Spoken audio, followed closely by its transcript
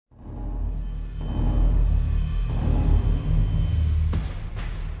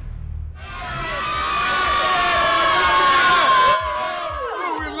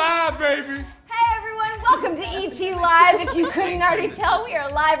can already tell, we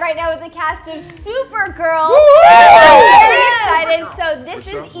are live right now with the cast of Supergirl. I'm very excited. So this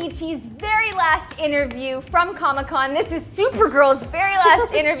is Ichi's very last interview from Comic-Con. This is Supergirl's very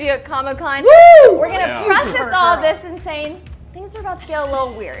last interview at Comic-Con. We're going to process all of this and saying things are about to get a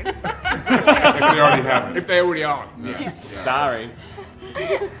little weird. If they already have it. If they already are. Yes. Sorry.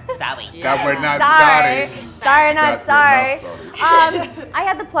 Sorry. That we're not sorry. Sorry, not sorry. I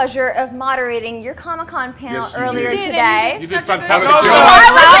had the pleasure of moderating your Comic-Con panel earlier today. You did fantastic. No, it's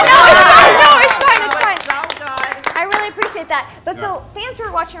fine. I really appreciate that. But so fans who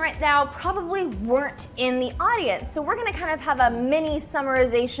are watching right now probably weren't in the audience. So we're going to kind of have a mini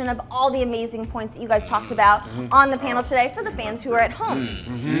summarization of all the amazing points that you guys talked about on the panel today for the fans who are at home.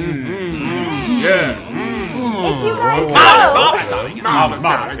 Yes. If you guys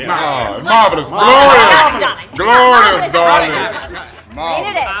Marvelous. Glorious, darling.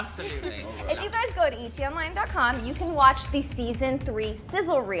 Absolutely. If you guys go to ichionline.com, you can watch the season 3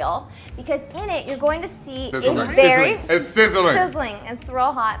 sizzle reel because in it you're going to see it's sizzling. It's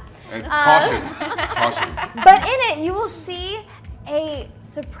real hot. It's caution. But in it you will see a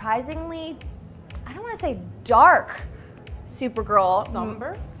surprisingly, I don't want to say dark Supergirl.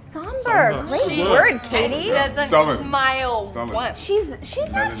 Somber. Great word, Katie. Doesn't smile once. She's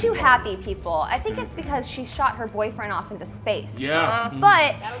not too happy, people. I think it's because she shot her boyfriend off into space. Yeah.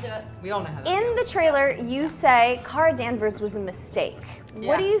 But That'll do it. We all know how. In the trailer, you say Kara Danvers was a mistake. Yeah.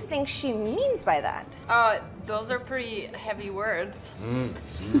 What do you think she means by that? Those are pretty heavy words.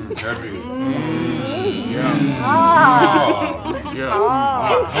 Heavy.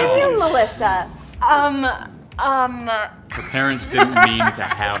 Continue, Melissa. Her parents didn't mean to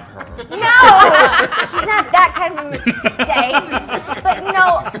have her. No, she's not that kind of a mistake. But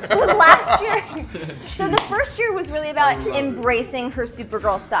no, last year, so the first year was really about embracing her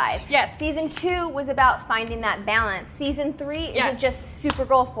Supergirl side. Yes. Season 2 was about finding that balance. Season 3 is just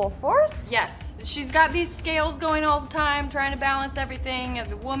Supergirl full force? Yes. She's got these scales going all the time, trying to balance everything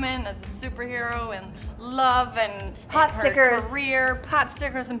as a woman, as a superhero, and love and pot her stickers, career, pot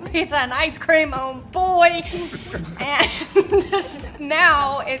stickers and pizza and ice cream. Oh boy! And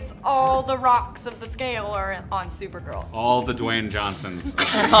now it's all the rocks of the scale are on Supergirl. All the Dwayne Johnsons.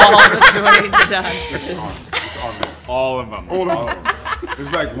 All the Dwayne Johnsons. All of them.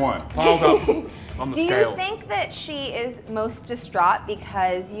 It's like one piled up on the scales. Do you think that she is most distraught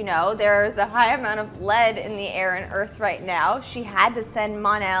because, you know, there's a high amount of lead in the air and earth right now? She had to send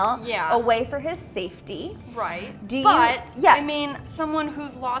Mon-El away for his safety. Right. Yes. I mean, someone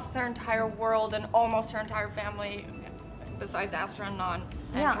who's lost their entire world and almost her entire family, besides Astra and Non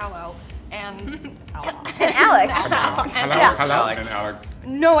and Kal-El and Alex. Hello. And Alex.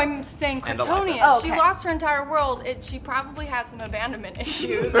 No, I'm saying Kryptonian. Oh, okay. She lost her entire world. She probably had some abandonment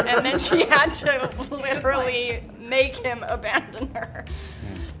issues, and then she had to literally make him abandon her.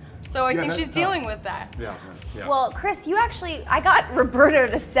 So I think she's dealing with that. Yeah. Well, Chris, I got Roberto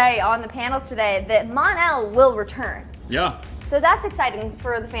to say on the panel today that Mon-El will return. Yeah. So that's exciting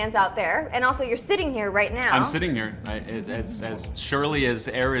for the fans out there. And also, you're sitting here right now. I'm sitting here. It's as surely as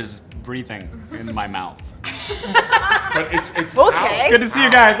air is breathing in my mouth. But it's okay. Good to see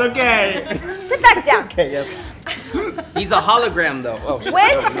you guys. Okay. Sit back down. Okay, yes. He's a hologram, though. Oh,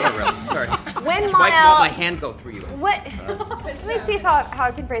 When sorry. When Why Mon-El, won't my hand go through you? let me see how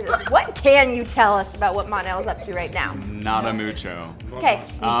I can phrase this. What can you tell us about what Mon-El is up to right now? Nada mucho. Okay,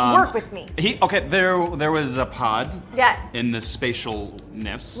 work with me. There was a pod. Yes. In the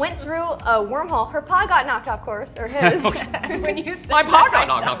spatialness. Went through a wormhole. Her pod got knocked off course, or his. When you said My pod got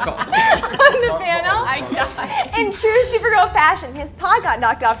knocked off course. On the panel. I died. In true Supergirl fashion, his pod got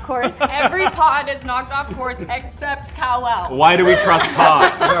knocked off course. Every pod is knocked off course except Kal-El. Why do we trust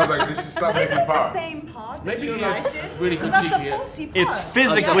pod? I was like, they should stop making pods. Same pod. Maybe you you liked it. really So that's a faulty pod. It's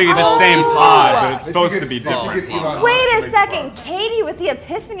physically the same pod, but it's supposed to be different. Wait a second, Katie with the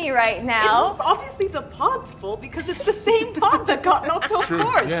epiphany right now. It's obviously the pod's fault because it's the same pod that got knocked off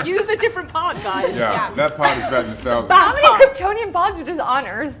course. Yes. Use a different pod, guys. Yeah, that pod is better than 1,000. How many Kryptonian pods are just on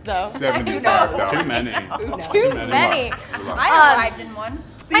Earth, though? 75,000. Too many. Too many. I arrived in one.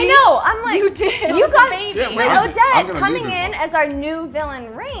 I know. I'm like, You did. You got baby. with I'm Odette gonna coming leave in it. as our new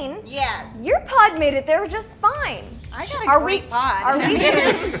villain, Rain. Yes. Your pod made it there just fine. I got a Are great pod.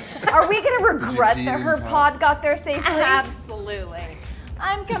 Are we gonna regret that her pod got there safely? Absolutely.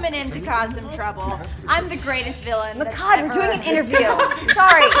 I'm coming in to cause some trouble. I'm the greatest villain that's God, we're ever... doing an interview.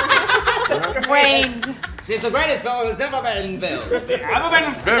 Sorry. Rained. She's the greatest villain that's ever been built. Never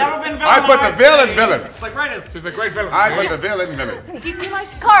been I put the villain. It's like brightest. She's a great villain. I put the villain. Do you feel like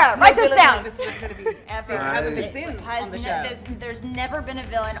Kara, write this down. This is going to be ever hasn't been seen on the show? There's never been a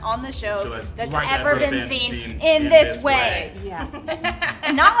villain on the show that's right, ever never been seen in this way. Yeah.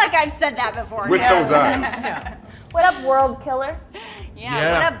 Not like I've said that before. With no. those eyes. What up, world killer?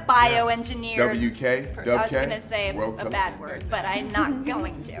 Yeah, what a bioengineer. WK. I was going to say a bad word, but I'm not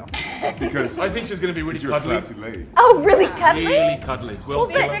going to. Because I think she's going to be really you're a cuddly. classy lady. Oh, really cuddly? Really cuddly. Well,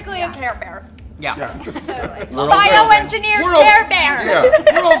 Basically a Care Bear. Yeah. Bioengineered Care Bear.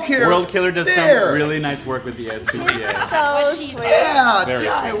 Yeah. World Killer does some really nice work with the SPCA. So sweet. Yeah. Very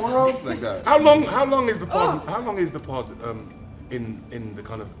Die world. Like that. how long is the pod? How long is the pod in the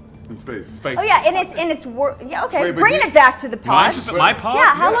kind of In space. space? Oh yeah, and it's yeah, okay. Wait, but Bringing you- it back to the pod. My pod?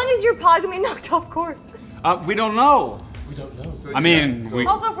 Yeah, how long is your pod gonna be knocked off course? We don't know. We don't know. So, I mean, we,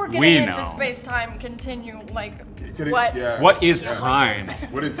 Also, if we're we getting into know. space-time continuum, like Could it- what? yeah. What is time?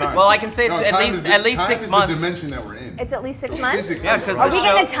 What is time? Well, I can say it's at time least- is at least time 6 is months. The dimension that we're in. It's at least 6 months? Physically, Yeah, 'cause Are the we show-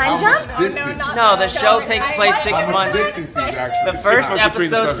 getting a time jump? No, the show takes place 6 How much months. distance is actually The first 6 months between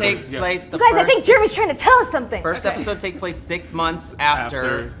the episode first one, takes yes. place. The You guys, I think first- Jeremy's trying to tell us something. First episode takes place 6 months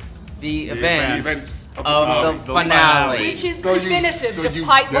after the events events of the the finale. Which is So you- definitive, so you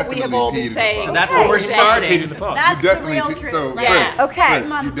despite what we have all been definitely saying. So that's Okay. where we're Repeating starting. the pod. That's You the definitely real pe- truth. so Yes. Chris, Okay. Chris,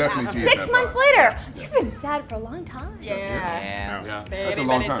 you definitely peed 6 that months pod. later. You've been sad for a long time. Yeah. Yeah. Yeah. That's a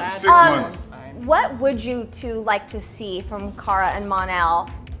long very time. sad. 6 months. What would you two like to see from Kara and Mon-El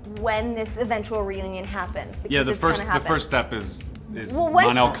when this eventual reunion happens? Because Yeah, the it's gonna first happen. step is Well, once-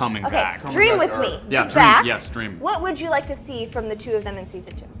 Mon-El coming okay, back. Dream back with to me. Earth. Yeah, Get dream. back. Yes, dream. What would you like to see from the two of them in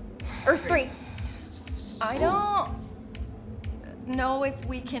season 2? Or 3? I don't know if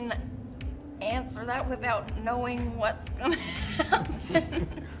we can answer that without knowing what's gonna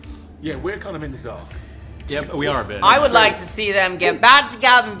happen. Yeah, we're kind of in the dark. Yep, we are a bit. I would like to see them get back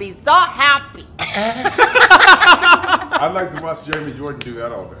together and be so happy. I'd like to watch Jeremy Jordan do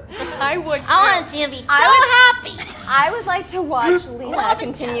that all day. I would. I want to see him be so happy. I would like to watch Lena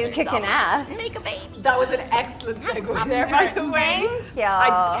continue kicking ass. Make a baby. That was an excellent segue there, by the way. Thank you.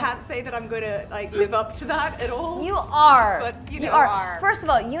 I can't say that I'm going to live up to that at all. You are. But you are. First of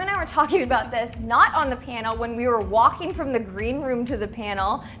all, you and I were talking about this not on the panel when we were walking from the green room to the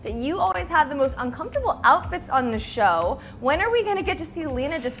panel. That you always have the most uncomfortable outfits on the show. When are we gonna get to see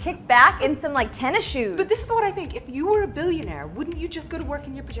Lena just kick back in some like tennis shoes? But this is what I think. If you were a billionaire, wouldn't you just go to work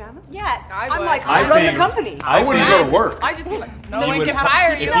in your pajamas? Yes. I'm would. like, I I run the think- company. I wouldn't go to work. I just be like, No no, one we can can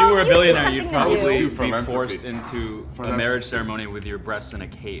fire If you. you were a you billionaire, have you'd something to probably do. be Philanthropy. forced into a marriage ceremony with your breasts in a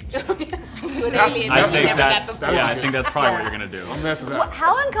cage. to an alien. I think never that's got yeah. I think that's probably what you're gonna do. I'm there for that.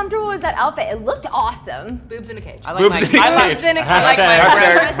 How uncomfortable was that outfit? It looked awesome. Boobs in a cage. I like my, Boobs in a I like, cage. I like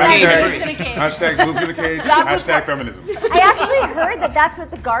my breasts cage-free. Hashtag boobs in the cage. Hashtag feminism. I actually heard that that's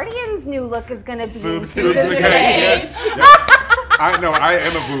what the Guardians' new look is gonna be. Boobs in in season the three. cage. I know. I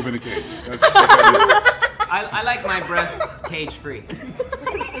am a boob in a cage. That's what that I like my breasts cage-free. is.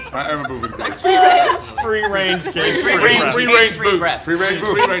 I am a boob in a cage. Free range cage. Free range Free-range breasts. Free range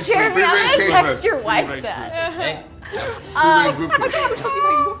boobs. range Jeremy, Free I'm range gonna cage text breasts. your wife range that. Hey. Free range boob cage.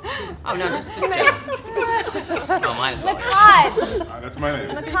 Oh no, just joking. Oh, mine is well. Makad, That's my name.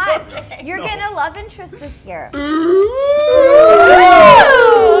 Makad, you're getting a love interest this year.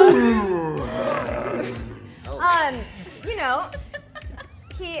 You know,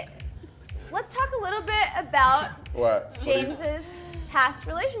 let's talk a little bit about What? James's past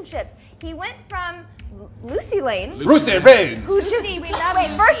relationships. He went from Lucy Lane, Lucy Rain. who just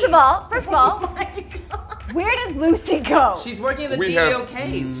wait. First of all, where did Lucy go? She's working in the We DEO have-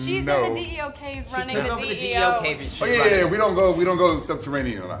 cave. She's No. in the DEO cave She running took the over the DEO. DEO cave and she's Oh yeah, running. We don't go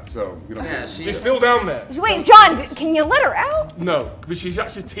subterranean a lot, so we don't. Yeah, She's still down there. Wait, John, can you let her out? No, but she's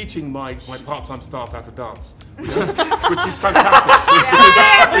actually teaching my part-time staff how to dance, which is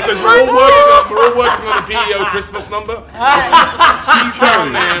fantastic. Because we're all working on a DEO Christmas number. She's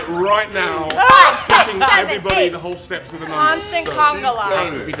down there right now, teaching everybody the whole steps of the number. Constant conga line. Has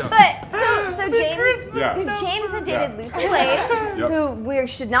to be done. But so James, Yeah. so James had dated Yeah. Lucy Lane, Yep. who we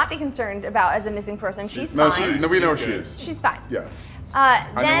should not be concerned about as a missing person. She's No, fine. we know where she is. She's fine. Yeah.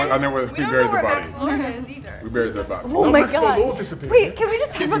 Then, I know where We we don't know buried the where body. Max Lord is either. We buried that body. oh No, my Maxwell god. Lord disappeared. Wait, can we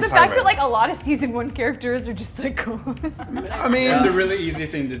just talk He's about in the fact that Thailand. like a lot of season 1 characters are just like gone? I mean, It's a really easy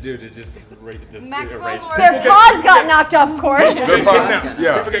thing to do to just Maxwell erase Lord. Their pods got knocked off course. the Kidnapped. pods.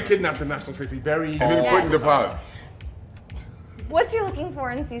 Yeah. People get kidnapped in National City. Very easy. He's in putting the pods. What's you looking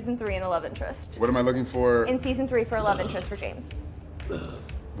for in season 3 in a love interest? What am I looking for? In season 3 for a love interest for James?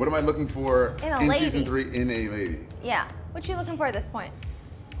 What am I looking for In a in lady. season 3 in a lady? Yeah. What you looking for at this point?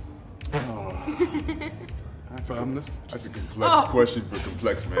 That's a complex question for a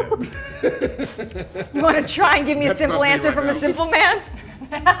complex man. You want to try and give me a That's simple not me answer right from now. a simple man?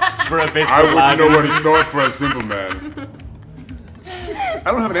 For a basically I wouldn't live know what interview. he's throwing for a simple man. I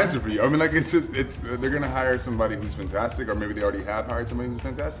don't have an answer for you. I mean, like, it's they're gonna hire somebody who's fantastic, or maybe they already have hired somebody who's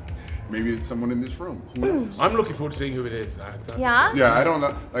fantastic. Maybe it's someone in this room. Who knows? I'm looking forward to seeing who it is. Yeah? Yeah, I don't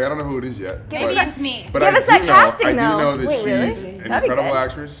know. Like, I don't know who it is yet. Maybe it's me. But Give I us that do know. casting, I do though. know that Wait, really? she's an That'd be incredible good.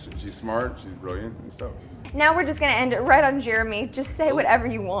 actress. She's smart. She's brilliant and stuff. Now we're just going to end it right on Jeremy. Just say whatever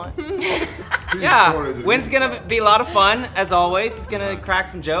you want. Yeah, Wynn's gonna be a lot of fun as always. He's gonna crack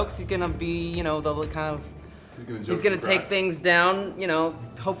some jokes. He's gonna be, you know, the kind of. He's gonna take things down. You know,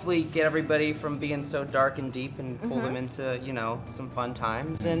 hopefully get everybody from being so dark and deep and pull them into, you know, some fun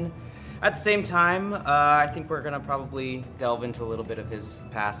times. And at the same time, I think we're gonna probably delve into a little bit of his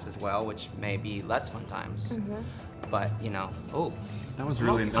past as well, which may be less fun times. But you know, That was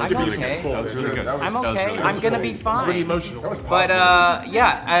really I'm okay. That was really good. I'm That was okay. really I'm good. gonna be fine. Pretty emotional. But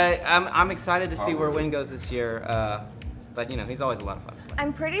yeah, I'm excited to see where Wynn goes this year. But you know, he's always a lot of fun.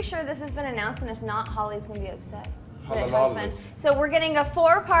 I'm pretty sure this has been announced, and if not, Holly's going to be upset. But it has Holly. been. So we're getting a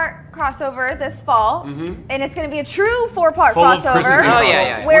 4-part crossover this fall, and it's going to be a true 4-part Full of crossover. Chris's Oh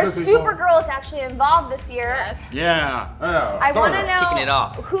yeah. Where What is it called? Supergirl is actually involved this year. Yeah. I want to know Kicking it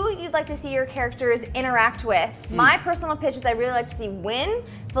off. who you'd like to see your characters interact with. My personal pitch is I really like to see Wynn,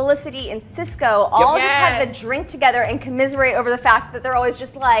 Felicity, and Cisco all just have a drink together and commiserate over the fact that they're always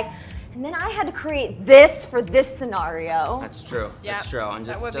just like, and then I had to create this for this scenario. That's true. Yeah, That's true. And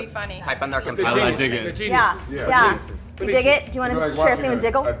that just, would be just funny. type on their They're computer. I geniuses. dig it. They're Yeah, geniuses. yeah. geniuses. You dig it? Do you want to share something with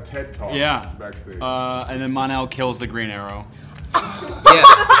Diggle? A TED Talk Yeah. backstage. And then Mon-El kills the Green Arrow.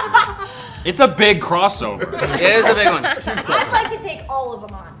 Yeah, It's a big crossover. it is a big one. I'd like to take all of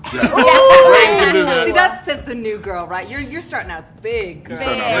them on. See, that says the new girl, right? You're starting out big, girl.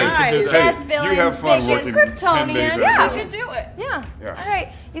 Starting out big. Right. Best Hey, villain, you have fun biggest working 10 days Kryptonian. at a She time. could do it. Yeah. Yeah. All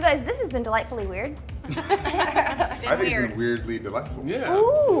right, you guys, this has been delightfully weird. I think it's been weirdly delightful. Yeah.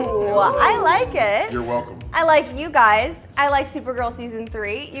 Ooh, I like it. You're welcome. I like you guys. I like Supergirl season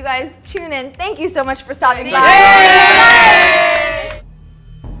 3. You guys tune in. Thank you so much for stopping by. Yay!